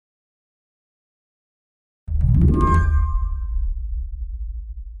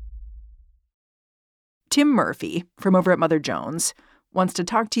Tim Murphy from over at Mother Jones wants to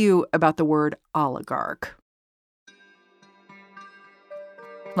talk to you about the word oligarch.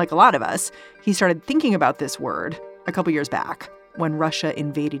 Like a lot of us, he started thinking about this word a couple years back when Russia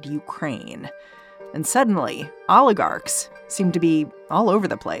invaded Ukraine. And suddenly, oligarchs seemed to be all over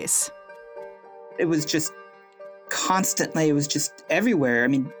the place. It was just constantly, it was just everywhere. I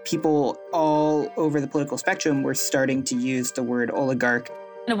mean, people all over the political spectrum were starting to use the word oligarch.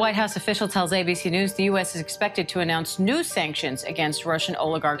 A White House official tells ABC News the U.S. is expected to announce new sanctions against Russian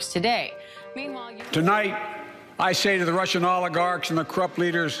oligarchs today. Meanwhile, tonight, I say to the Russian oligarchs and the corrupt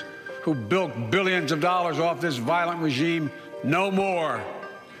leaders who built billions of dollars off this violent regime, no more.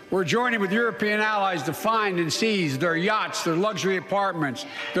 We're joining with European allies to find and seize their yachts, their luxury apartments,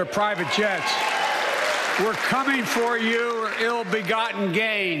 their private jets. We're coming for your ill-begotten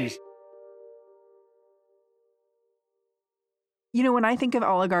gains. You know, when I think of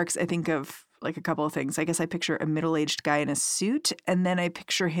oligarchs, I think of like a couple of things. I guess I picture a middle-aged guy in a suit, and then I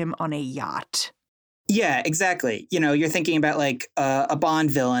picture him on a yacht. Yeah, exactly. You know, you're thinking about like a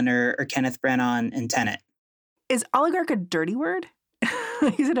Bond villain or Kenneth Branagh in Tenet. Is oligarch a dirty word?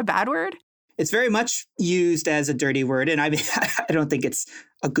 Is it a bad word? It's very much used as a dirty word. And I mean, I don't think it's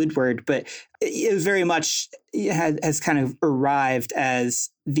a good word, but it very much has kind of arrived as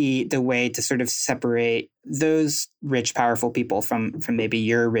the way to sort of separate those rich, powerful people from maybe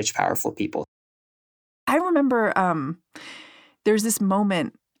your rich, powerful people. I remember there's this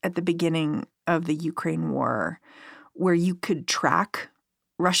moment at the beginning of the Ukraine war where you could track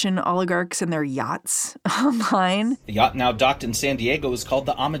Russian oligarchs and their yachts online. The yacht now docked in San Diego is called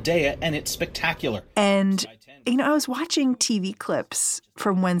the Amadea, and it's spectacular. And, you know, I was watching TV clips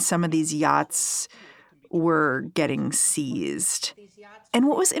from when some of these yachts were getting seized. And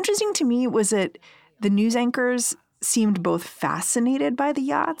what was interesting to me was that the news anchors seemed both fascinated by the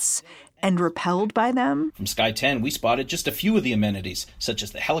yachts and repelled by them. From Sky 10, we spotted just a few of the amenities, such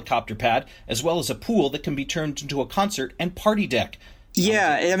as the helicopter pad, as well as a pool that can be turned into a concert and party deck.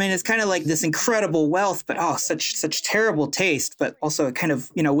 Yeah, I mean, it's kind of like this incredible wealth, but such terrible taste, but also kind of,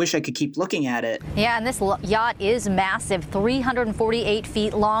 you know, wish I could keep looking at it. Yeah, and this yacht is massive, 348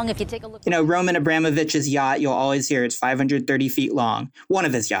 feet long. If you take a look. You know, Roman Abramovich's yacht, you'll always hear it's 530 feet long. One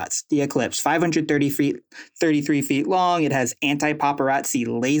of his yachts, the Eclipse, 533 feet long. It has anti-paparazzi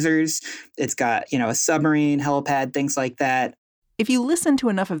lasers. It's got, you know, a submarine, helipad, things like that. If you listen to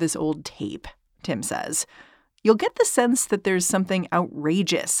enough of this old tape, Tim says, you'll get the sense that there's something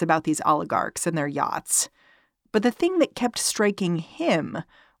outrageous about these oligarchs and their yachts. But the thing that kept striking him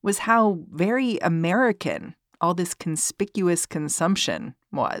was how very American all this conspicuous consumption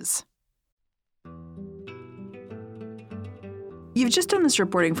was. You've just done this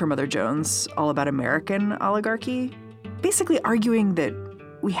reporting for Mother Jones all about American oligarchy, basically arguing that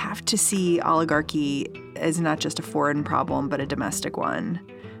we have to see oligarchy as not just a foreign problem, but a domestic one,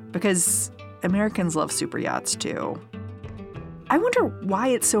 because Americans love super yachts, too. I wonder why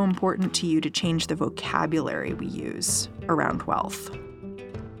it's so important to you to change the vocabulary we use around wealth.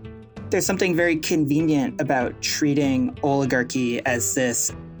 There's something very convenient about treating oligarchy as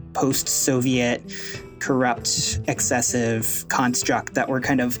this post-Soviet, corrupt, excessive construct that we're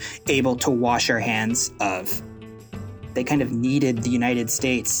kind of able to wash our hands of. They kind of needed the United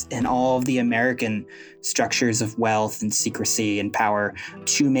States and all of the American structures of wealth and secrecy and power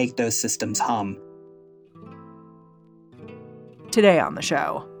to make those systems hum. Today on the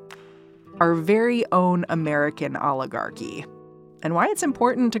show, our very own American oligarchy and why it's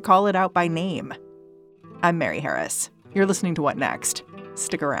important to call it out by name. I'm Mary Harris. You're listening to What Next?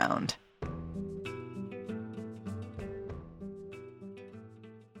 Stick around.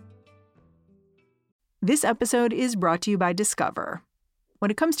 This episode is brought to you by Discover. When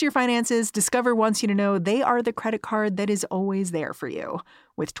it comes to your finances, Discover wants you to know they are the credit card that is always there for you.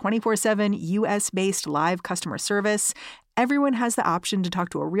 With 24/7 U.S.-based live customer service, everyone has the option to talk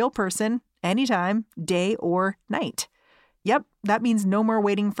to a real person anytime, day or night. Yep, that means no more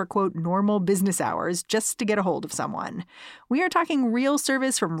waiting for, quote, normal business hours just to get a hold of someone. We are talking real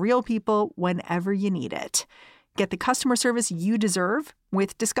service from real people whenever you need it. Get the customer service you deserve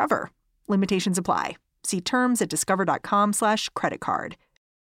with Discover. Limitations apply. See terms at discover.com/creditcard.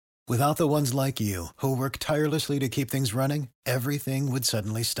 Without the ones like you, who work tirelessly to keep things running, everything would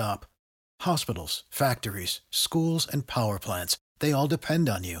suddenly stop. Hospitals, factories, schools, and power plants, they all depend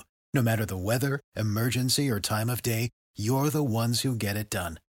on you. No matter the weather, emergency, or time of day, you're the ones who get it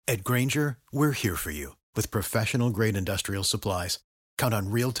done. At Grainger, we're here for you with professional-grade industrial supplies. Count on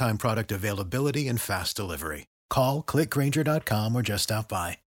real-time product availability and fast delivery. Call, click Grainger.com, or just stop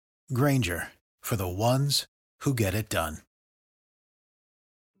by. Grainger, for the ones who get it done.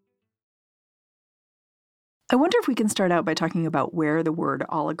 I wonder if we can start out by talking about where the word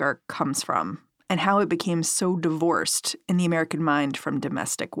oligarch comes from and how it became so divorced in the American mind from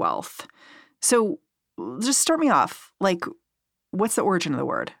domestic wealth. So just start me off. Like, what's the origin of the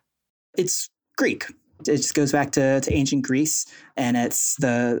word? It's Greek. It just goes back to ancient Greece, and it's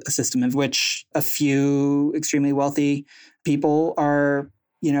a system in which a few extremely wealthy people are,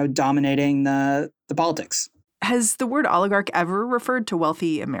 dominating the politics. Has the word oligarch ever referred to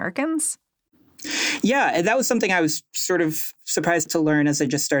wealthy Americans? Yeah, and that was something I was sort of surprised to learn as I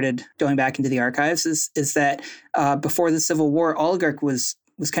just started going back into the archives, is that before the Civil War, oligarch was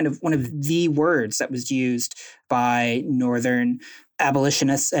kind of one of the words that was used by Northern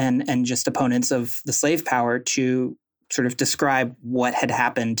abolitionists and just opponents of the slave power to sort of describe what had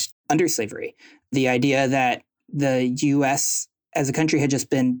happened under slavery. The idea that the U.S. as a country had just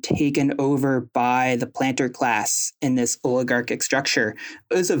been taken over by the planter class in this oligarchic structure.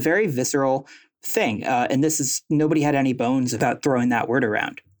 It was a very visceral thing. And nobody had any bones about throwing that word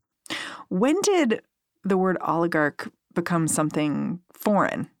around. When did the word oligarch become something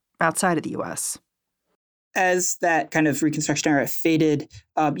foreign outside of the U.S.? As that kind of Reconstruction era faded,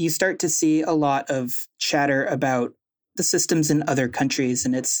 you start to see a lot of chatter about the systems in other countries.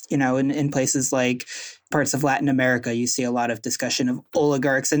 And it's, in places like parts of Latin America, you see a lot of discussion of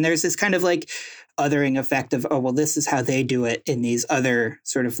oligarchs. And there's this kind of like othering effect of, oh, well, this is how they do it in these other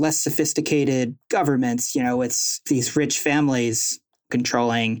sort of less sophisticated governments. It's these rich families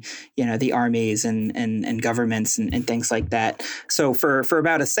controlling, the armies and governments and things like that. So for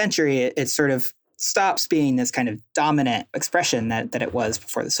about a century, it sort of stops being this kind of dominant expression that it was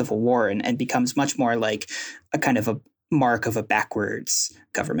before the Civil War and becomes much more like a kind of a mark of a backwards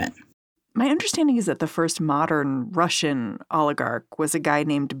government. My understanding is that the first modern Russian oligarch was a guy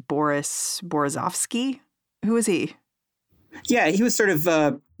named Boris Berezovsky. Who was he? Yeah, he was sort of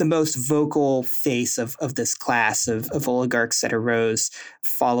the most vocal face of this class of oligarchs that arose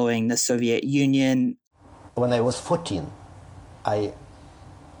following the Soviet Union. When I was 14, I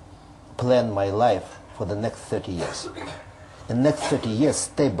planned my life for the next 30 years. In the next 30 years,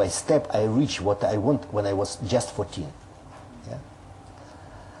 step by step, I reached what I want when I was just 14. Yeah?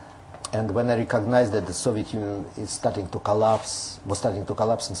 And when I recognized that the Soviet Union was starting to collapse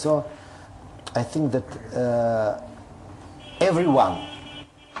and so on, I think that everyone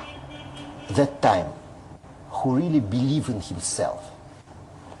that time who really believed in himself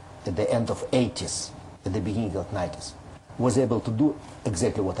at the end of 80s, at the beginning of 90s, was able to do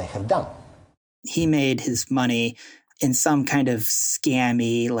exactly what I have done. He made his money in some kind of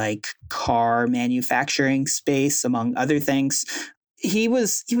scammy, like car manufacturing space, among other things. He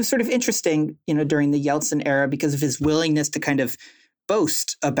was sort of interesting, during the Yeltsin era because of his willingness to kind of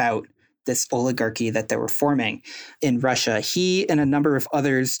boast about this oligarchy that they were forming in Russia. He and a number of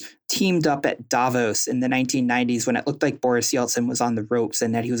others teamed up at Davos in the 1990s when it looked like Boris Yeltsin was on the ropes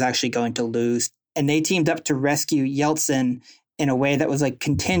and that he was actually going to lose. And they teamed up to rescue Yeltsin in a way that was like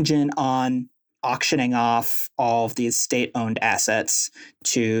contingent on auctioning off all of these state-owned assets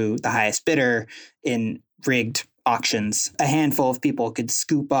to the highest bidder in rigged auctions. A handful of people could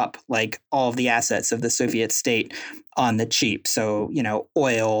scoop up like all of the assets of the Soviet state on the cheap. So,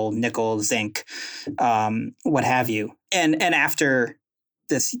 oil, nickel, zinc, what have you. And after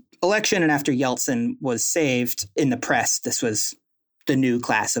this election and after Yeltsin was saved in the press, this was the new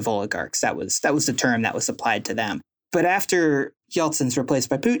class of oligarchs. That was the term that was applied to them. But after Yeltsin's replaced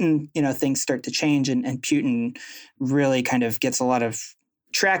by Putin, things start to change and Putin really kind of gets a lot of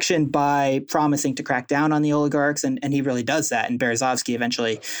traction by promising to crack down on the oligarchs. And he really does that. And Berezovsky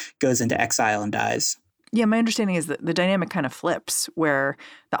eventually goes into exile and dies. Yeah, my understanding is that the dynamic kind of flips where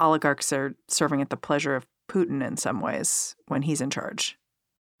the oligarchs are serving at the pleasure of Putin in some ways when he's in charge.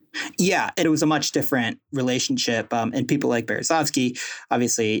 Yeah, it was a much different relationship. And people like Berezovsky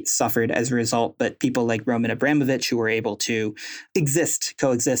obviously suffered as a result. But people like Roman Abramovich, who were able to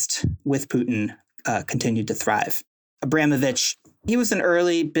coexist with Putin, continued to thrive. Abramovich, he was an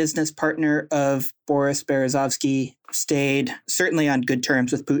early business partner of Boris Berezovsky, stayed certainly on good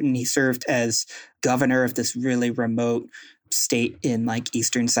terms with Putin. He served as governor of this really remote state in like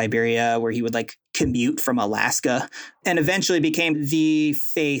eastern Siberia where he would like commute from Alaska and eventually became the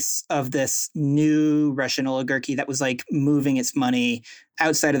face of this new Russian oligarchy that was like moving its money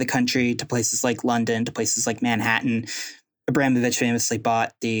outside of the country to places like London, to places like Manhattan. Abramovich famously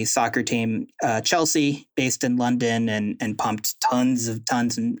bought the soccer team Chelsea, based in London, and pumped tons of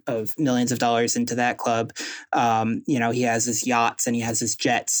millions of dollars into that club. He has his yachts and he has his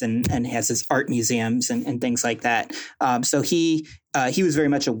jets and he has his art museums and things like that. So he was very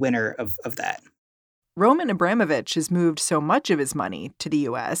much a winner of that. Roman Abramovich has moved so much of his money to the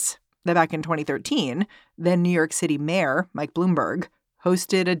U.S. that back in 2013, then New York City Mayor Mike Bloomberg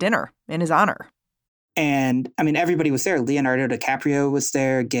hosted a dinner in his honor. And I mean, everybody was there. Leonardo DiCaprio was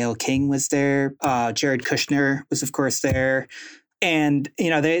there. Gayle King was there. Jared Kushner was, of course, there. And,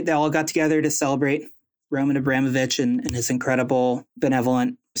 they all got together to celebrate Roman Abramovich and his incredible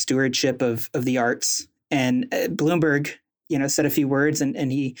benevolent stewardship of the arts. And Bloomberg, said a few words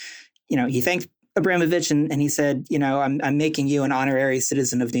and he thanked Abramovich and he said, I'm making you an honorary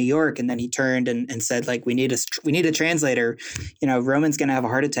citizen of New York. And then he turned and said, like, we need a translator. Roman's going to have a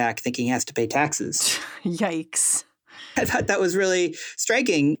heart attack thinking he has to pay taxes. Yikes. I thought that was really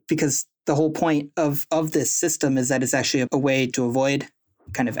striking because the whole point of this system is that it's actually a way to avoid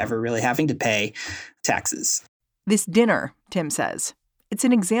kind of ever really having to pay taxes. This dinner, Tim says, it's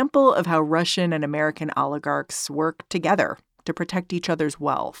an example of how Russian and American oligarchs work together to protect each other's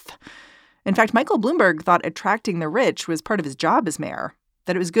wealth. In fact, Michael Bloomberg thought attracting the rich was part of his job as mayor,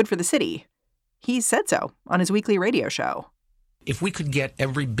 that it was good for the city. He said so on his weekly radio show. If we could get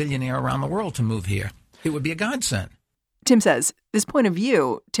every billionaire around the world to move here, it would be a godsend. Tim says this point of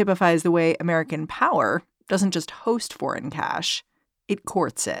view typifies the way American power doesn't just host foreign cash, it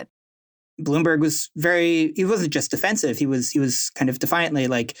courts it. Bloomberg was he wasn't just defensive. He was kind of defiantly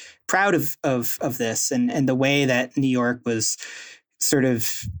like proud of this and the way that New York was sort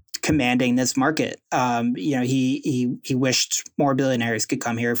of commanding this market. He wished more billionaires could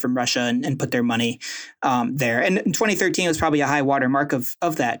come here from Russia and put their money there. And in 2013 was probably a high watermark of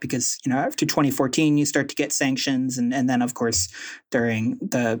that because, after 2014, you start to get sanctions. And then, of course, during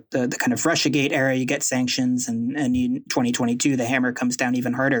the kind of Russiagate era, you get sanctions. And in 2022, the hammer comes down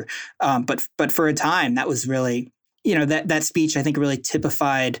even harder. But for a time, that was really that speech, I think, really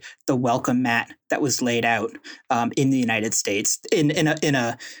typified the welcome mat that was laid out in the United States in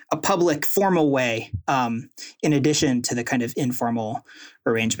a public, formal way, in addition to the kind of informal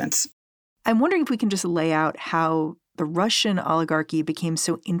arrangements. I'm wondering if we can just lay out how the Russian oligarchy became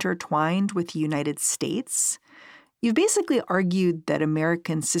so intertwined with the United States. You've basically argued that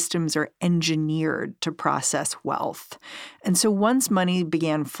American systems are engineered to process wealth. And so once money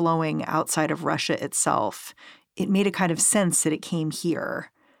began flowing outside of Russia itself, it made a kind of sense that it came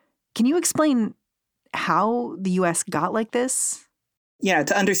here. Can you explain how the U.S. got like this? Yeah,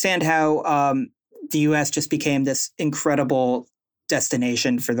 to understand how the U.S. just became this incredible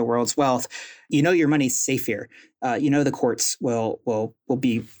destination for the world's wealth, your money's safe here. The courts will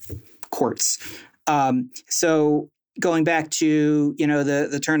be courts. So going back to,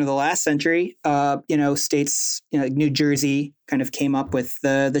 the turn of the last century, states, New Jersey kind of came up with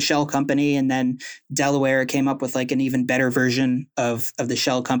the shell company, and then Delaware came up with like an even better version of the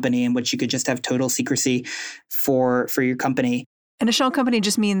shell company in which you could just have total secrecy for your company. And a shell company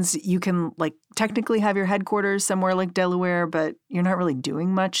just means you can technically have your headquarters somewhere like Delaware, but you're not really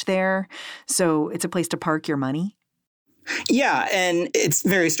doing much there. So it's a place to park your money. Yeah, and it's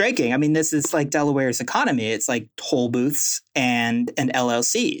very striking. I mean, this is like Delaware's economy. It's like toll booths and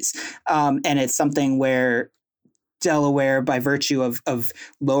LLCs. And it's something where Delaware, by virtue of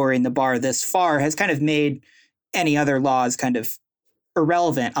lowering the bar this far, has kind of made any other laws kind of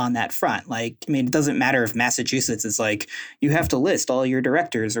irrelevant on that front. It doesn't matter if Massachusetts is like, you have to list all your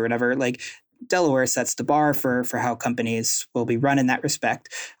directors or whatever. Delaware sets the bar for how companies will be run in that respect.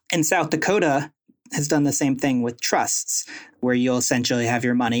 And South Dakota has done the same thing with trusts, where you'll essentially have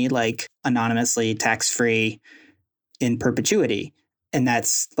your money anonymously, tax-free in perpetuity. And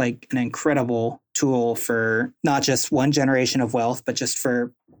that's an incredible tool for not just one generation of wealth, but just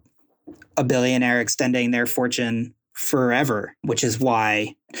for a billionaire extending their fortune forever, which is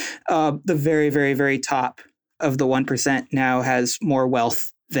why the very, very, very top of the 1% now has more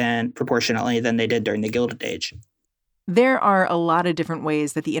wealth proportionately than they did during the Gilded Age. There are a lot of different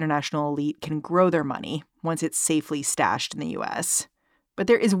ways that the international elite can grow their money once it's safely stashed in the U.S. But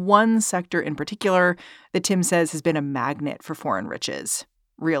there is one sector in particular that Tim says has been a magnet for foreign riches: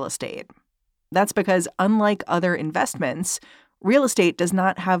 real estate. That's because, unlike other investments, real estate does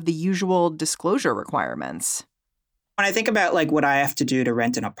not have the usual disclosure requirements. When I think about what I have to do to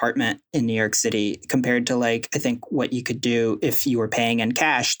rent an apartment in New York City compared to I think what you could do if you were paying in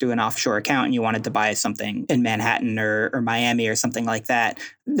cash through an offshore account and you wanted to buy something in Manhattan or Miami or something like that,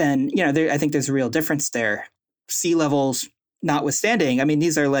 then, I think there's a real difference there. Sea levels notwithstanding, I mean,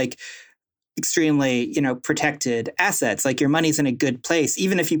 these are extremely, protected assets. Your money's in a good place.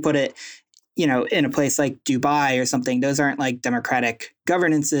 Even if you put it, in a place like Dubai or something, those aren't democratic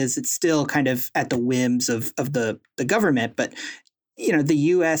governances. It's still kind of at the whims of the government. But the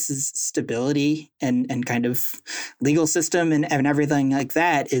U.S.'s stability and kind of legal system and everything like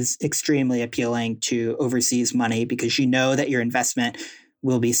that is extremely appealing to overseas money because you know that your investment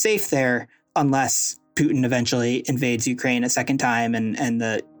will be safe there unless Putin eventually invades Ukraine a second time and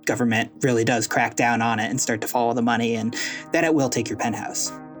the government really does crack down on it and start to follow the money, and then it will take your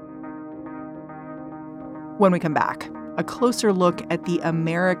penthouse. When we come back, a closer look at the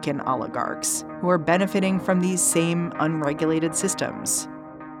American oligarchs who are benefiting from these same unregulated systems.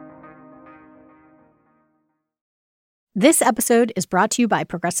 This episode is brought to you by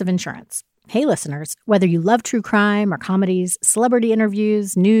Progressive Insurance. Hey, listeners, whether you love true crime or comedies, celebrity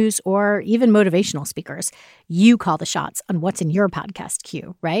interviews, news, or even motivational speakers, you call the shots on what's in your podcast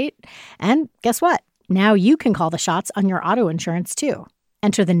queue, right? And guess what? Now you can call the shots on your auto insurance, too.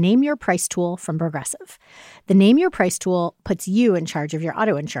 Enter the Name Your Price tool from Progressive. The Name Your Price tool puts you in charge of your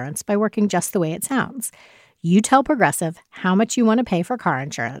auto insurance by working just the way it sounds. You tell Progressive how much you want to pay for car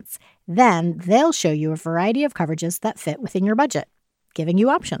insurance. Then they'll show you a variety of coverages that fit within your budget, giving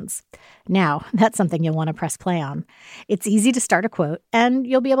you options. Now, that's something you'll want to press play on. It's easy to start a quote, and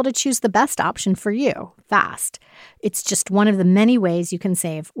you'll be able to choose the best option for you fast. It's just one of the many ways you can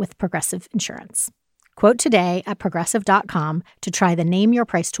save with Progressive Insurance. Quote today at Progressive.com to try the Name Your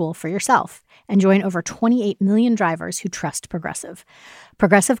Price tool for yourself and join over 28 million drivers who trust Progressive.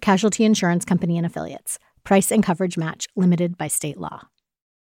 Progressive Casualty Insurance Company and Affiliates. Price and coverage match limited by state law.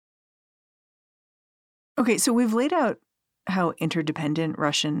 Okay, so we've laid out how interdependent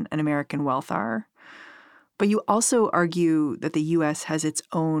Russian and American wealth are, but you also argue that the U.S. has its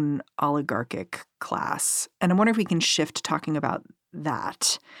own oligarchic class. And I'm wondering if we can shift talking about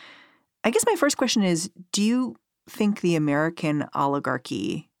that. I guess my first question is, do you think the American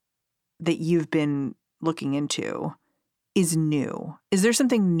oligarchy that you've been looking into is new? Is there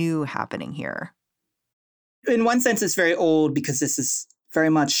something new happening here? In one sense, it's very old because this is very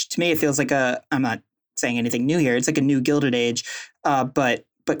much, to me, it feels like I'm not saying anything new here. It's like a new Gilded Age, but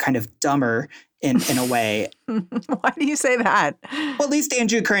kind of dumber in a way. Why do you say that? Well, at least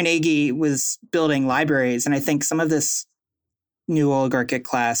Andrew Carnegie was building libraries. And I think some of this new oligarchic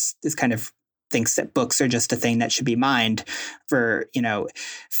class is kind of thinks that books are just a thing that should be mined for,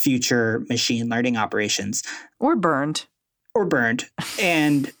 future machine learning operations. Or burned.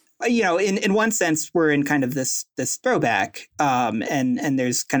 And, in one sense, we're in kind of this throwback. And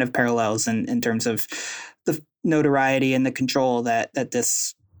there's kind of parallels in terms of the notoriety and the control that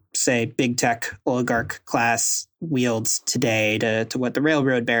this, say, big tech oligarch class wields today to what the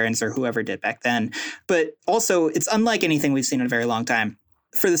railroad barons or whoever did back then. But also, it's unlike anything we've seen in a very long time,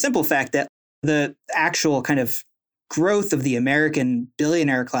 for the simple fact that the actual kind of growth of the American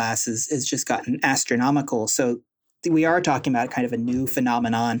billionaire class has just gotten astronomical. So we are talking about kind of a new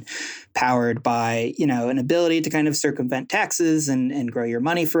phenomenon powered by, an ability to kind of circumvent taxes and grow your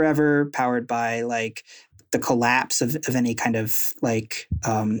money forever, powered by like the collapse of any kind of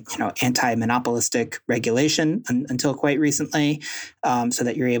anti-monopolistic regulation until quite recently, so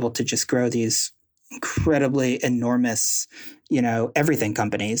that you're able to just grow these incredibly enormous, everything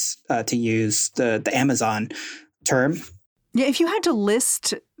companies, to use the Amazon term. Yeah, if you had to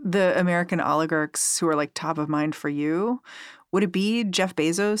list the American oligarchs who are like top of mind for you, would it be Jeff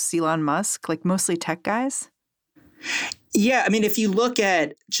Bezos, Elon Musk, like mostly tech guys? Yeah, I mean, if you look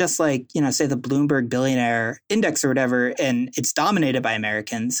at just like, say the Bloomberg Billionaire Index or whatever, and it's dominated by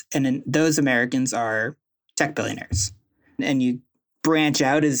Americans, and then those Americans are tech billionaires. And you branch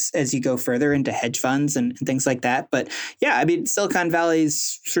out as you go further into hedge funds and things like that. But yeah, I mean, Silicon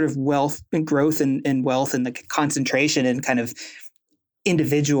Valley's sort of wealth and growth and wealth and the concentration and kind of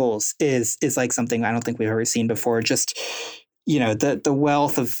individuals is like something I don't think we've ever seen before. Just, the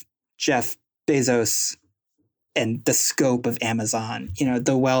wealth of Jeff Bezos and the scope of Amazon,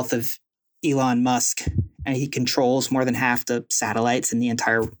 the wealth of Elon Musk, and he controls more than half the satellites in the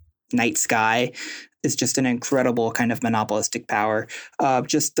entire night sky, is just an incredible kind of monopolistic power.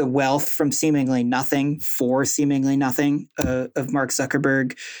 Just the wealth from seemingly nothing for seemingly nothing of Mark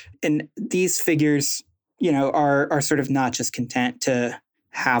Zuckerberg. And these figures, are sort of not just content to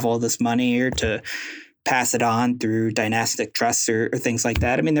have all this money or to pass it on through dynastic trusts or things like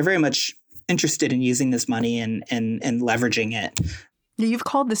that. I mean, they're very much interested in using this money and leveraging it. You've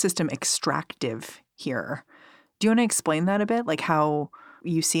called the system extractive here. Do you want to explain that a bit, like how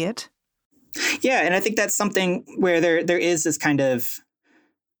you see it? Yeah, and I think that's something where there is this kind of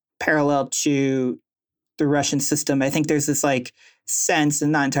parallel to the Russian system. I think there's this like sense,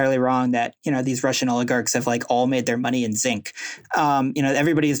 and not entirely wrong, that these Russian oligarchs have like all made their money in zinc.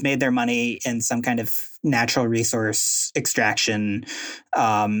 Everybody has made their money in some kind of natural resource extraction,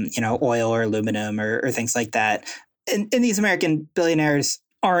 oil or aluminum or things like that. and these American billionaires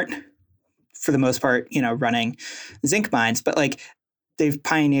aren't, for the most part, running zinc mines, but like they've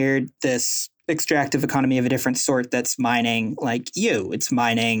pioneered this extractive economy of a different sort that's mining like you. It's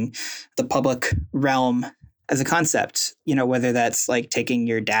mining the public realm as a concept, whether that's like taking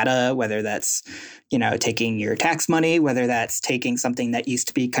your data, whether that's, taking your tax money, whether that's taking something that used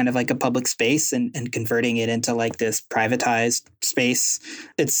to be kind of like a public space and converting it into like this privatized space.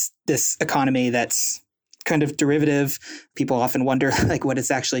 It's this economy that's kind of derivative. People often wonder like what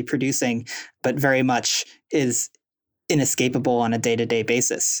it's actually producing, but very much is inescapable on a day-to-day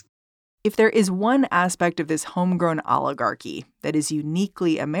basis. If there is one aspect of this homegrown oligarchy that is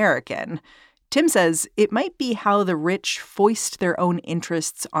uniquely American, Tim says it might be how the rich foist their own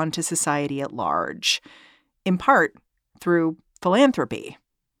interests onto society at large, in part through philanthropy.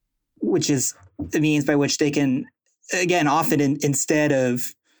 Which is the means by which they can, again, often instead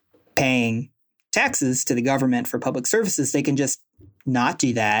of paying taxes to the government for public services, they can just not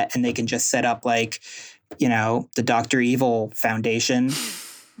do that. And they can just set up like, the Dr. Evil Foundation.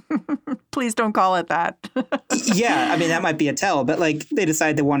 Please don't call it that. Yeah, I mean, that might be a tell, but like they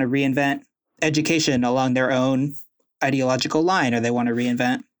decide they want to reinvent education along their own ideological line, or they want to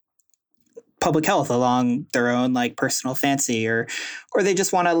reinvent public health along their own like personal fancy, or they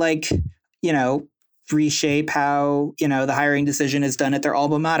just want to like, reshape how, the hiring decision is done at their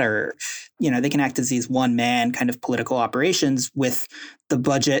alma mater. They can act as these one man kind of political operations with the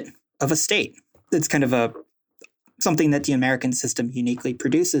budget of a state. It's kind of something that the American system uniquely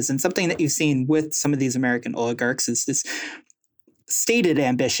produces, and something that you've seen with some of these American oligarchs is this stated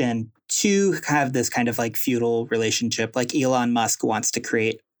ambition to have this kind of like feudal relationship. Like Elon Musk wants to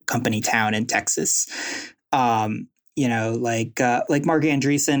create company town in Texas. Like Mark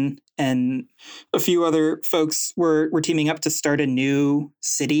Andreessen and a few other folks were teaming up to start a new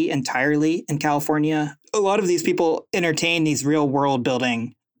city entirely in California. A lot of these people entertain these real world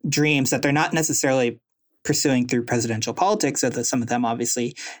building dreams that they're not necessarily pursuing through presidential politics, although some of them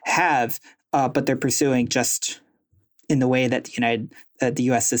obviously have, but they're pursuing just in the way that the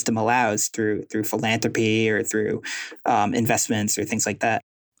U.S. system allows through philanthropy or through investments or things like that.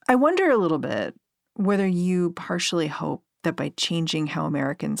 I wonder a little bit whether you partially hope that by changing how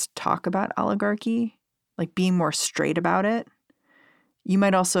Americans talk about oligarchy, like being more straight about it, you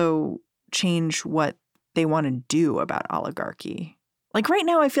might also change what they want to do about oligarchy. Like right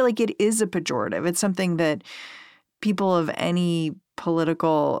now, I feel like it is a pejorative. It's something that people of any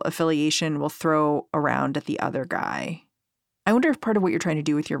political affiliation will throw around at the other guy. I wonder if part of what you're trying to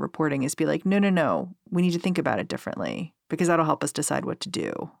do with your reporting is be like, no, we need to think about it differently because that'll help us decide what to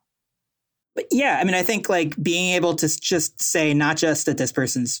do. But yeah, I mean, I think like being able to just say not just that this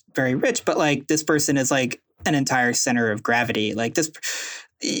person's very rich, but like this person is like an entire center of gravity. Like this,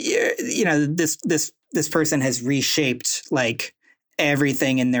 this person has reshaped like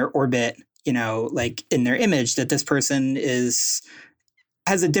everything in their orbit, like in their image, that this person has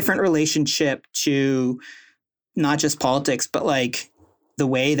a different relationship to not just politics, but like the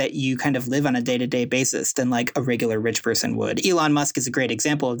way that you kind of live on a day-to-day basis than like a regular rich person would. Elon Musk is a great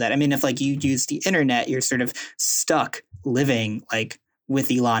example of that. I mean, if like you use the internet, you're sort of stuck living like with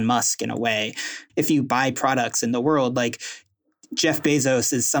Elon Musk in a way. If you buy products in the world, like Jeff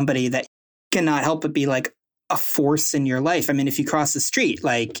Bezos is somebody that cannot help but be like a force in your life. I mean, if you cross the street,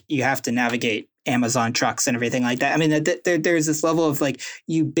 like you have to navigate Amazon trucks and everything like that. I mean, there's this level of like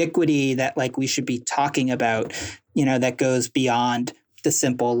ubiquity that like we should be talking about, that goes beyond the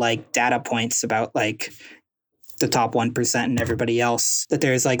simple like data points about like the top 1% and everybody else, that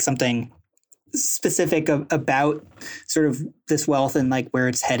there's like something specific about sort of this wealth and like where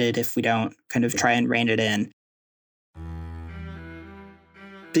it's headed if we don't kind of try and rein it in.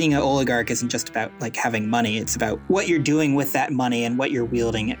 Being an oligarch isn't just about like having money. It's about what you're doing with that money and what you're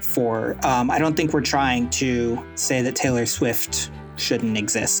wielding it for. I don't think we're trying to say that Taylor Swift shouldn't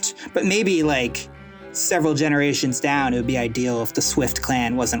exist, but maybe like several generations down, it would be ideal if the Swift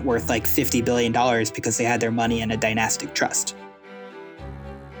clan wasn't worth like $50 billion because they had their money in a dynastic trust.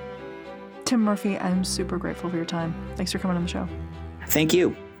 Tim Murphy, I'm super grateful for your time. Thanks for coming on the show. Thank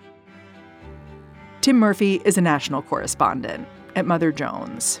you. Tim Murphy is a national correspondent at Mother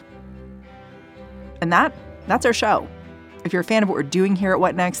Jones. And that's our show. If you're a fan of what we're doing here at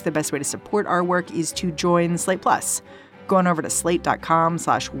What Next, the best way to support our work is to join Slate Plus. Go on over to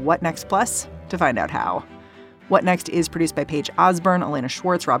slate.com/whatnextplus to find out how. What Next is produced by Paige Osborne, Elena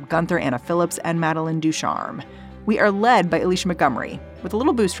Schwartz, Rob Gunther, Anna Phillips, and Madeline Ducharme. We are led by Alicia Montgomery, with a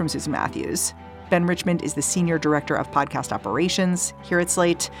little boost from Susan Matthews. Ben Richmond is the Senior Director of Podcast Operations here at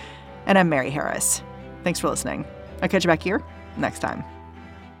Slate. And I'm Mary Harris. Thanks for listening. I'll catch you back here next time.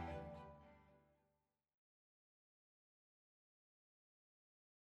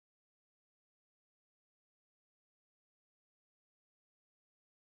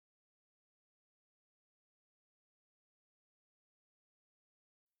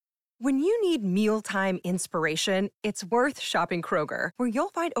 When you need mealtime inspiration, it's worth shopping Kroger, where you'll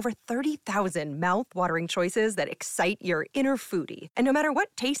find over 30,000 mouth-watering choices that excite your inner foodie. And no matter what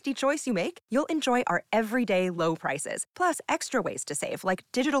tasty choice you make, you'll enjoy our everyday low prices, plus extra ways to save, like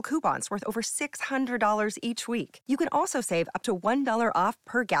digital coupons worth over $600 each week. You can also save up to $1 off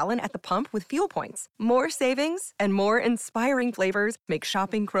per gallon at the pump with fuel points. More savings and more inspiring flavors make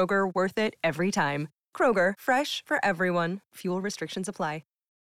shopping Kroger worth it every time. Kroger, fresh for everyone. Fuel restrictions apply.